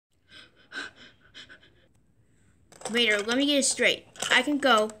Vader, let me get it straight. I can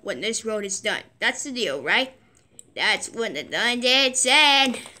go when this road is done. That's the deal, right? That's what the done dad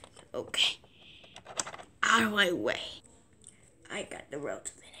said. Okay. Out of my way. I got the road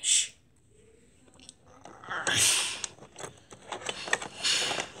to finish.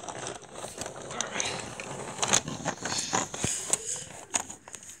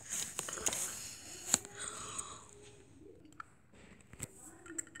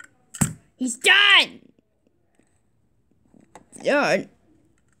 He's done! Done?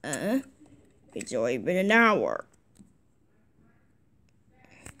 It's only been an hour.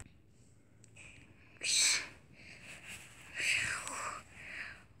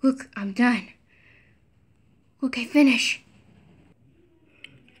 Look, I'm done. Look, I finish.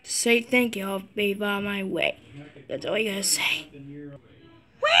 To say thank you, I'll be on my way. That's all you gotta say. Woohoo!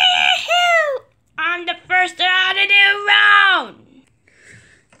 I'm the first out of the round!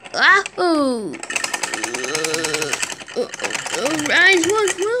 Wahoo! Rise,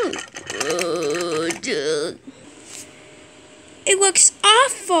 it looks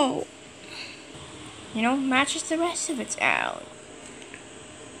awful. You know, matches the rest of its out.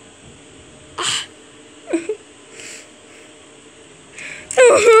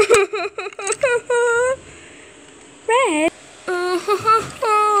 Red. Who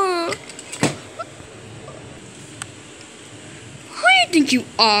do you think you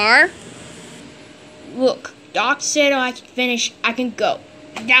are? Look, Doc said I can finish, I can go.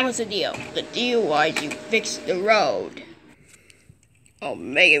 That was the deal. The deal was you fixed the road. I'll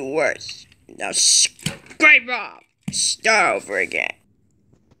make it worse. Now scrape off. Start over again.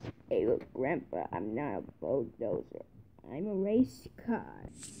 Hey, look, Grandpa, I'm not a bulldozer. I'm a race car.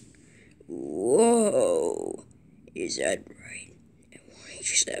 Whoa. Is that right? And why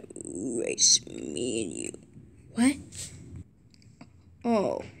just that race me and you? What?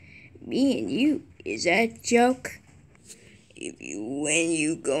 Oh, me and you? Is that a joke? If you win,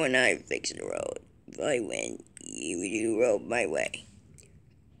 you go and I fix the road. If I win, you do the road my way.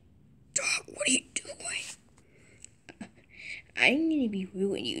 Doc, what are you doing? I'm gonna be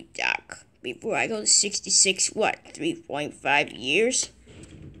ruining you, Doc. Before I go to 66, 3.5 years?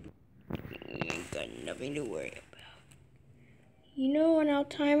 You ain't got nothing to worry about. You know an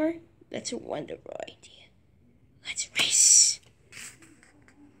old-timer? That's a wonderful idea. Let's race.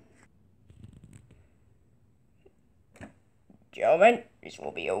 Gentlemen, this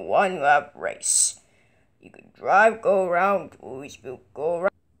will be a one-lap race. You can drive, go around, Louisville, go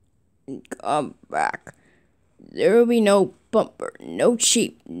around, and come back. There will be no bumper, no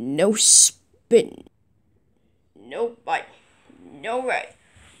cheap, no spin, no bite, no right,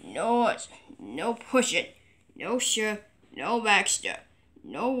 no us, no pushing, no shove, no backstep,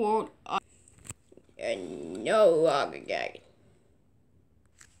 no word, and no longer gagging.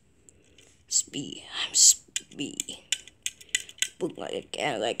 Speed, I'm speedy. Boom like a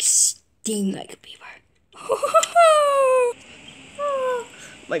cat, like sting like a beaver.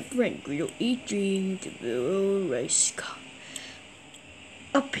 My friend Guido eat dream to build a race car.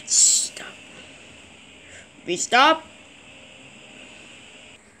 Up it stop. We stop.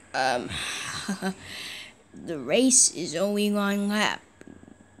 The race is only one lap.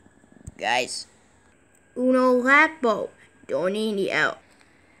 Guys. Uno lapo. Don't need out.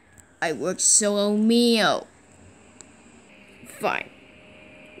 I work solo mio. Fine.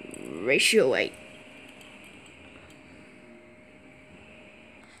 Ratio 8.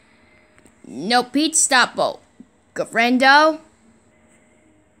 No pit stopo. Girlfriendo?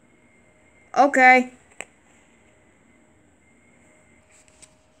 Okay.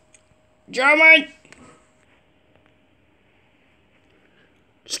 German!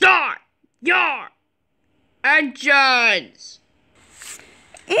 Start your engines!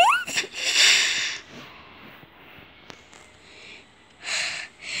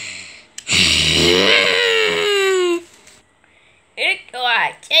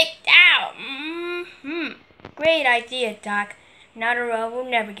 Kicked out. Great idea, Doc. Not a row will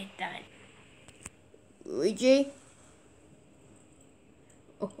never get done. Luigi?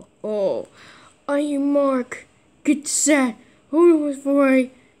 Oh, are you Mark? Get set. Who was for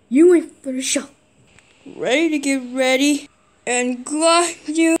you wait for the show. Ready to get ready and glide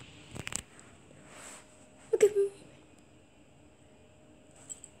you. Look at me.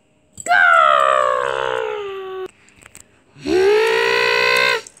 Go!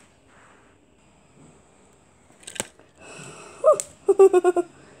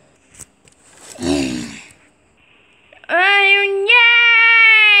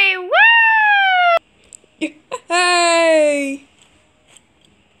 Yay! Woo! Hey!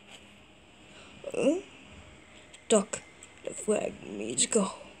 Doc, the flag needs to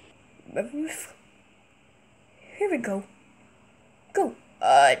go. Here we go. Go.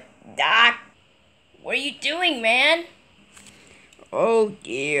 Doc. What are you doing, man? Oh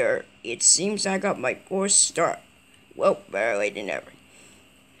dear. It seems I got my course start. Well, better late than never.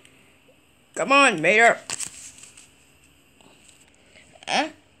 Come on, Mater. Huh?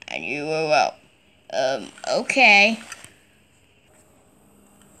 I knew you were well. Okay.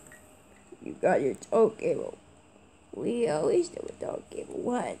 You got your tow cable. We always do a tow cable.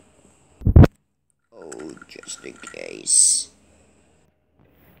 What? Oh, just in case.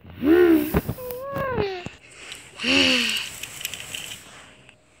 No,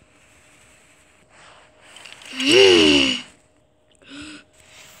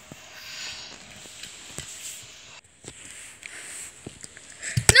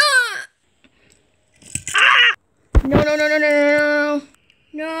 no, no, no, no, no, no.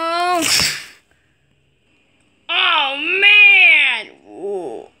 No. Oh, man.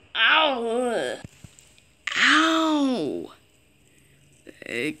 Ooh. Ow. Ow.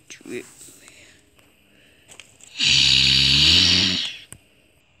 Hey.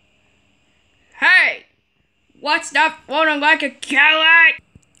 What's that floating like a Cadillac?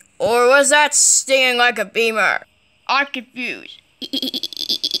 Or was that stinging like a Beamer? I'm confused.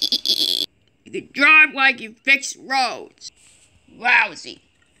 You can drive like you fix roads. Lousy.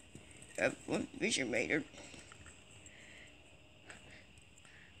 F1 Vision Mater.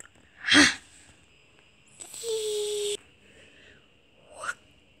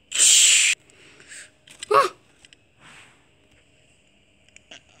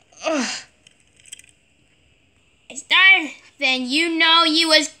 It's done. Then you know you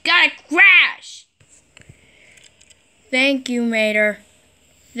was gonna crash. Thank you, Mater.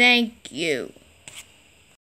 Thank you.